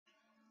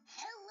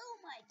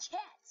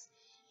Cats,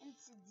 and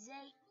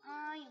today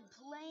I am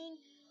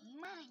playing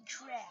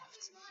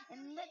Minecraft,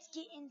 and let's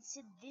get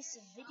into this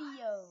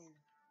video.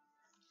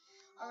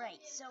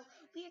 Alright, so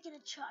we are going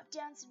to chop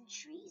down some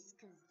trees,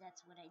 because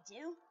that's what I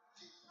do.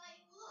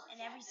 And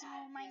every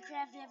single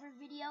Minecraft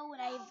video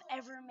that I've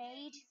ever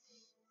made,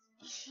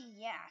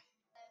 yeah.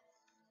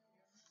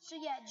 So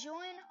yeah,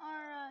 join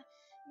our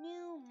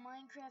new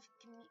Minecraft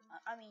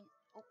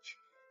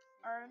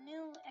our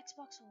new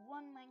Xbox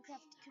One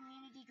Minecraft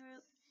community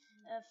group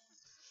of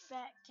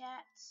Fat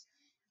Cats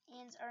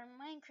and our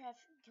Minecraft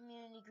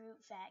community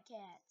group Fat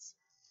Cats.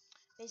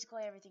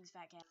 Basically everything's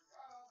Fat Cat.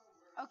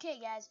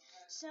 Okay guys,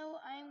 so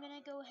I'm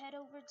gonna go head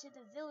over to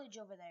the village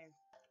over there.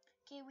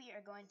 Okay, we are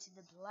going to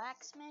the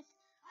blacksmith.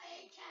 I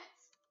hate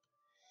cats.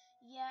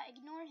 Yeah,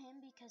 ignore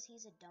him because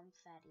he's a dumb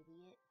fat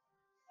idiot.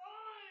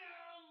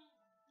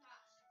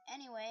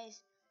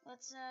 Anyways,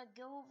 let's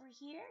go over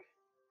here.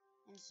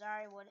 And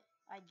sorry what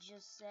I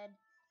just said,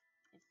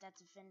 if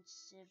that's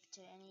offensive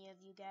to any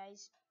of you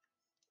guys.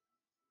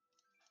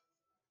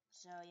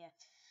 So yeah,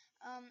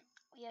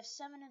 we have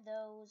 7 of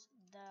those.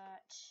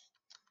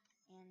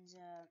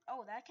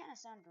 Oh, that kind of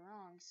sounded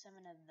wrong.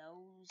 7 of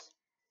those.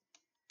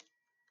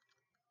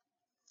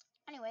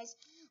 Anyways,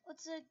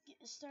 let's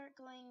start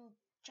going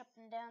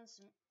chopping down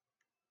some.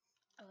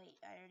 Oh wait,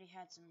 I already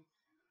had some.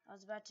 I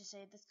was about to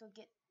say let's go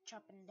get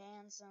chopping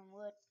down some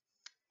wood.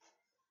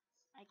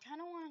 I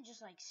kind of want to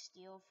just like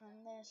steal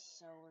from this,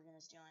 so we're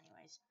gonna steal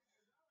anyways.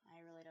 I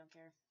really don't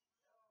care.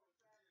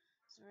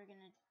 So we're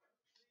gonna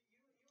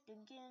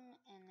dig in,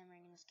 and then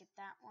we're gonna skip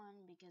that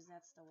one because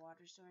that's the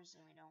water source,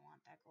 and we don't want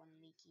that going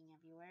leaking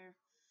everywhere,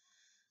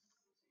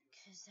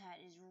 because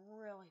that is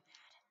really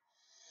bad.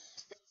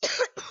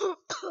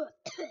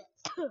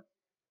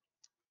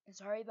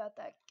 Sorry about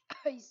that,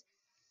 guys.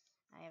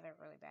 I have a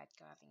really bad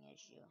coughing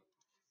issue.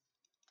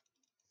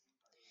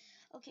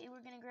 Okay,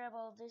 we're gonna grab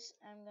all this.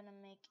 I'm gonna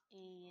make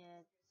a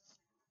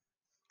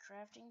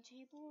crafting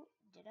table.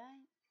 Did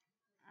I?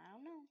 I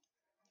don't know.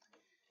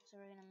 So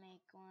we're gonna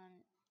make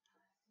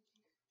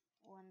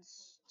one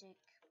stick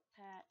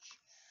patch.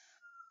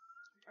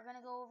 We're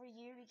gonna go over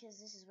here because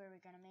this is where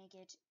we're gonna make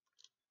it.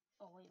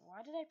 Oh wait,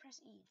 why did I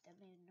press E? That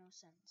made no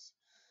sense.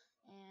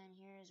 And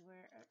here's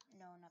where,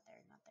 no, not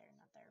there.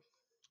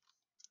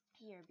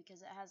 Here, because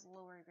it has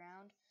lower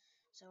ground,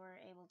 so we're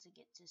able to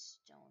get to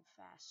stone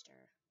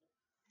faster.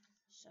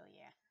 So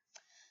yeah.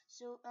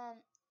 So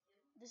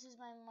this is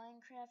my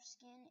Minecraft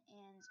skin,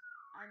 and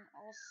I'm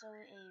also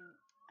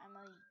I'm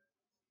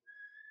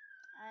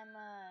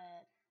a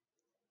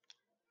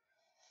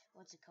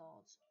what's it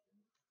called?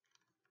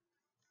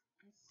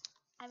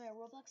 I'm a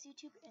Roblox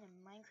YouTube and a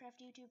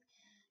Minecraft YouTube,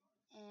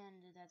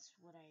 and that's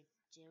what I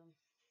do.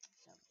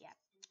 So yeah.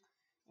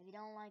 If you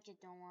don't like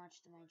it, don't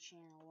watch my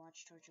channel.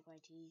 Watch Tortured by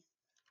T.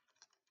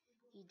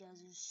 He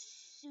does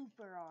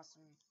super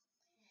awesome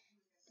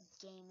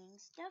gaming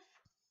stuff.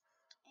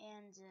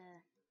 And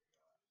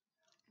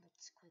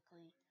let's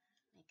quickly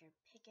make our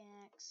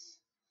pickaxe.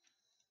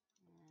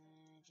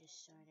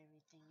 Just sort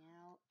everything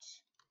out.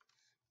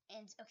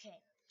 And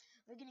okay,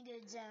 we're gonna go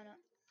down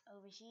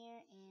over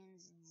here and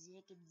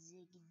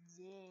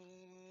dig.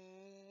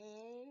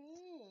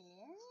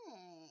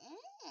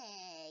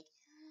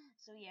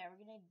 So yeah, we're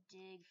gonna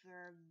dig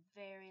for a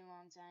very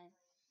long time.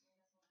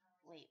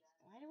 Wait,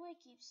 why do I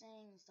keep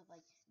saying stuff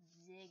like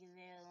dig a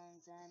very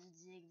long time,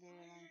 dig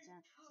very long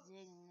time,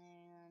 dig a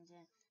very long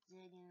time,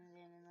 dig a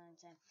very long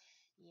time?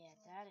 Yeah,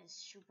 that is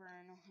super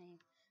annoying.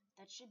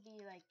 That should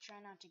be like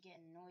try not to get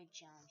annoyed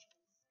challenge.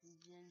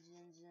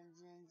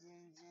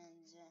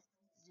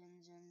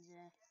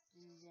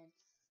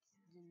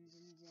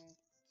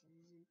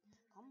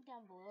 Comment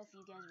down below if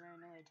you guys were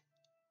annoyed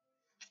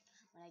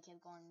when I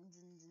kept going.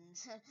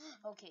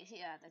 Okay,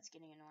 yeah, that's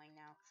getting annoying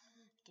now.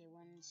 Okay,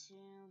 1,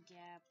 2,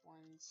 gap,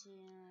 1, 2.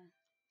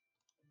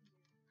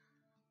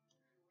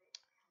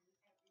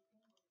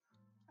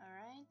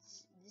 Alright,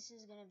 this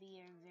is gonna be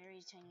a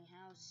very tiny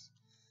house,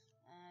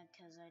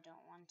 because I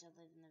don't want to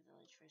live in the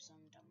village for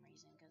some dumb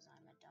reason, because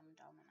I'm a dumb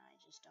and I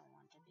just don't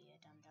want to be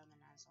a dumb and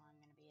so I'm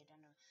gonna be a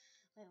dumb.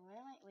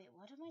 Wait,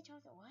 what am I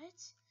talking? What?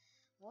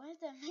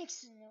 That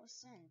makes no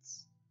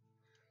sense.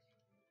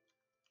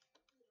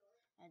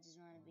 I just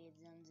want to be a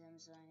dum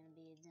so I'm gonna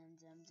be a dum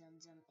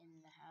in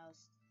the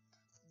house.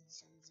 Dum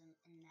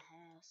in the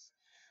house.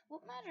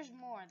 What matters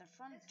more, the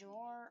front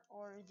door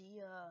or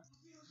the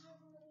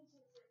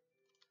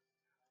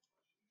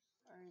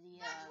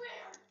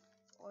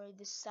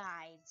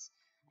sides?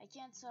 I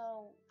can't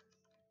tell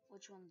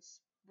which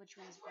one's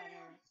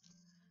better.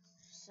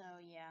 So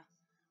yeah,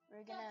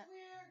 we're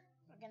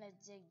gonna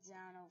dig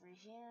down over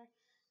here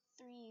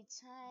 3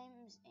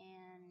 times,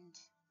 and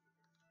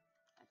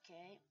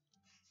okay.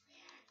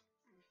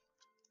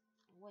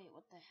 Wait,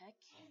 what the heck?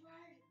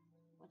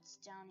 What's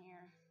down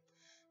here?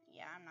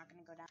 Yeah, I'm not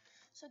gonna go down.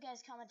 So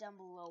guys, comment down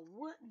below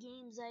what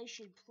games I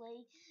should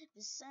play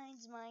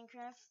besides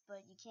Minecraft,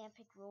 but you can't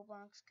pick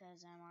Roblox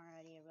because I'm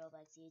already a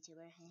Roblox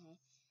YouTuber.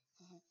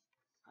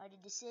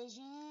 Harder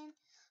decision.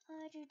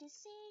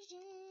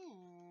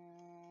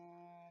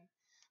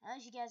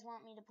 Unless you guys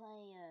want me to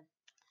play,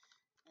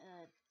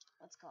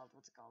 what's it called,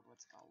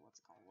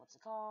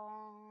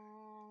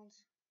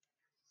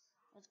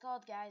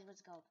 guys, what's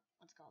it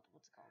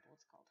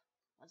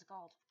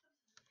called?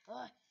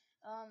 Ugh.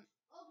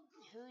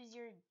 Who's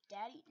your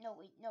daddy? No,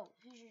 wait, no,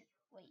 who's your,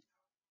 oh,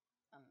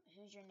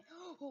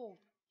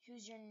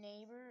 who's your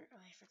neighbor? Oh,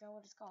 I forgot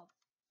what it's called.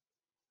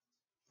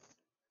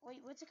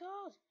 Wait, what's it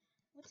called?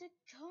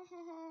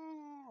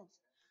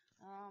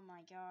 Oh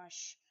my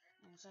gosh.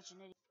 I'm such an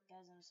idiot.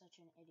 Guys, I'm such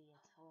an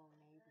idiot. Hello,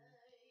 neighbor.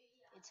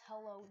 It's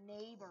Hello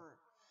Neighbor.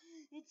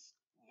 It's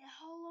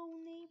Hello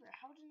Neighbor.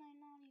 How did I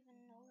not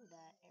even know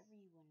that?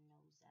 Everyone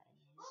knows that in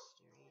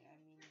history. I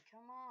mean,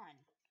 come on.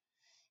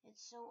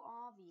 It's so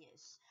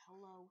obvious.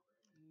 Hello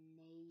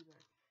Neighbor.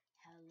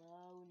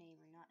 Hello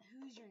Neighbor. Not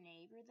who's your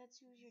neighbor?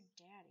 That's who's your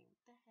daddy.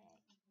 What the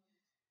heck?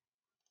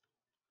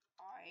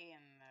 I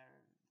am a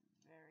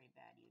very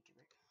bad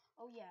YouTuber.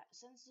 Oh yeah,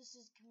 since this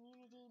is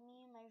community,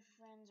 me and my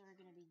friends are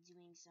gonna be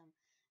doing some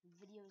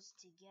videos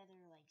together,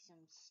 like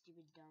some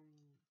stupid dumb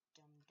and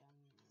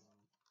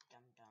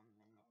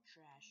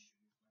trash,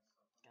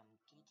 dumb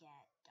kitty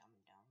cat, dumb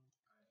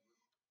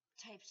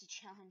types of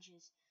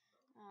challenges.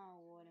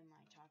 Oh, what am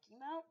I talking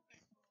about?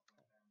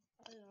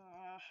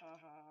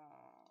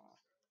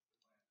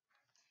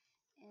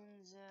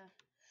 And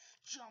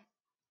jump.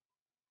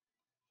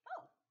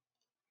 Oh,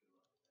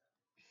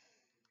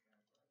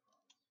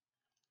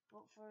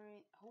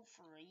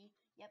 hopefully,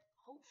 yep,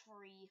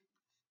 hopefully.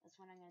 That's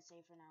what I'm gonna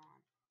say from now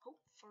on.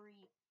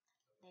 Hopefully,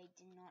 they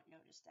did not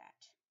notice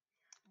that.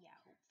 Yeah,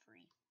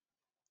 hopefully.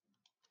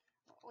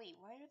 Wait,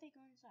 why are they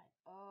going inside?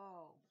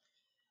 Oh,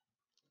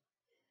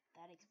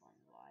 that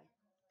explains why.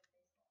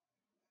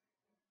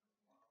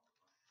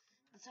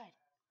 Inside,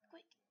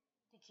 quick!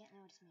 They can't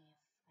notice me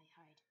if I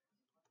hide.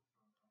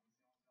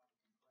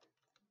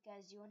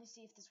 Guys, do you want to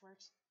see if this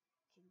works?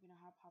 Okay, we're gonna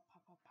hop,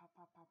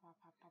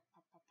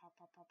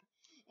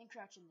 and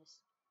crouch in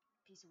this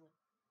piece of wood.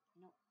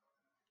 Nope.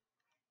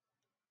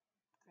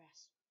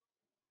 Grass.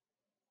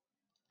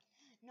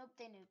 Nope,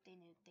 they knew.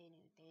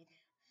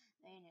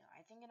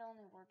 I think it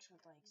only works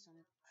with like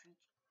some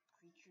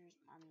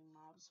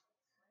mobs.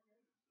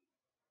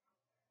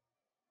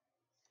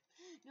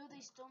 No,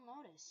 they still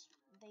notice.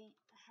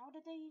 How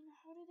did they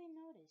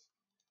notice?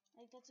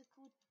 Like, that's a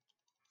cool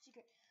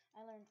secret.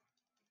 I learned.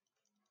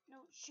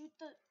 No, shoot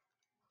the.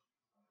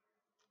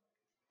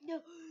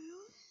 No.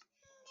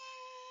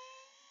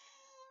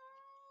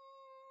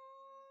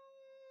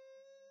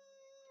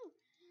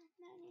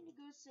 I need to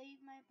go save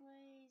my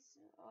place.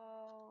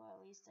 Oh,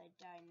 at least I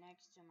died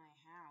next to my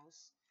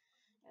house.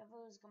 If it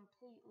was a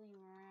completely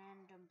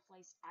random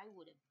place, I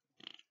would have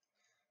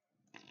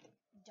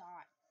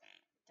died.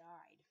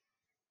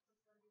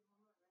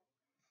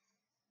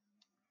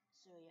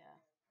 So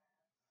yeah,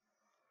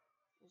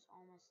 there's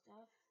all my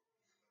stuff.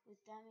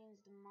 Which that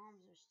means the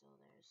mobs are still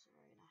there, so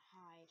we're gonna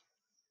hide.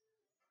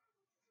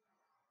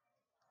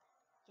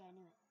 Yeah, I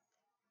knew it.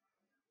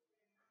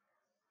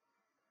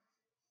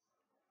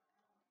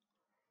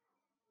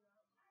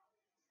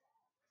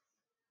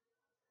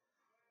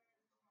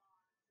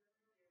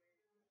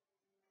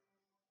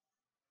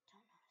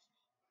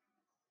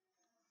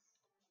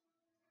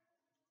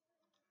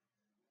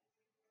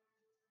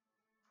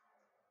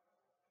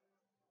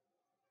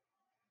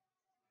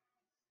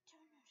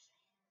 Don't notice me.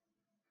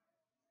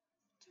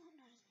 Don't notice me. Don't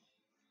notice me.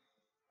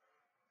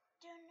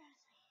 Don't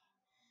notice me.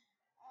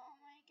 Oh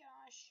my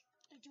gosh.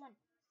 3, 2, 1.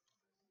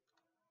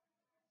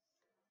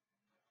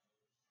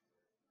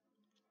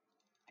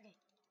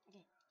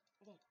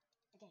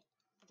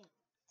 Okay.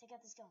 Take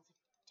out the skeleton.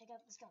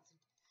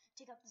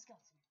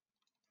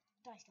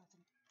 Die,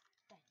 skeleton.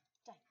 Die.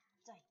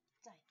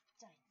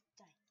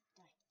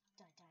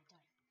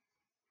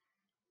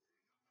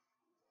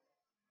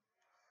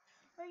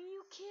 Are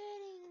you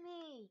kidding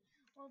me?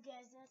 Well,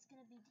 guys, that's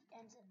gonna be the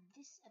end of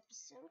this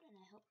episode, and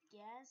I hope you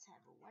guys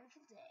have a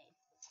wonderful day.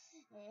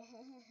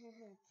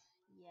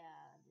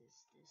 Yeah,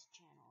 this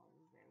channel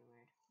is very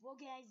weird. Well,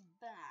 guys,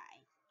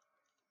 bye.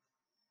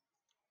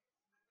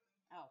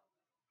 Oh,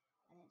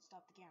 I didn't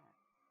stop the camera.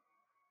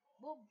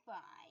 Well,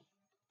 bye.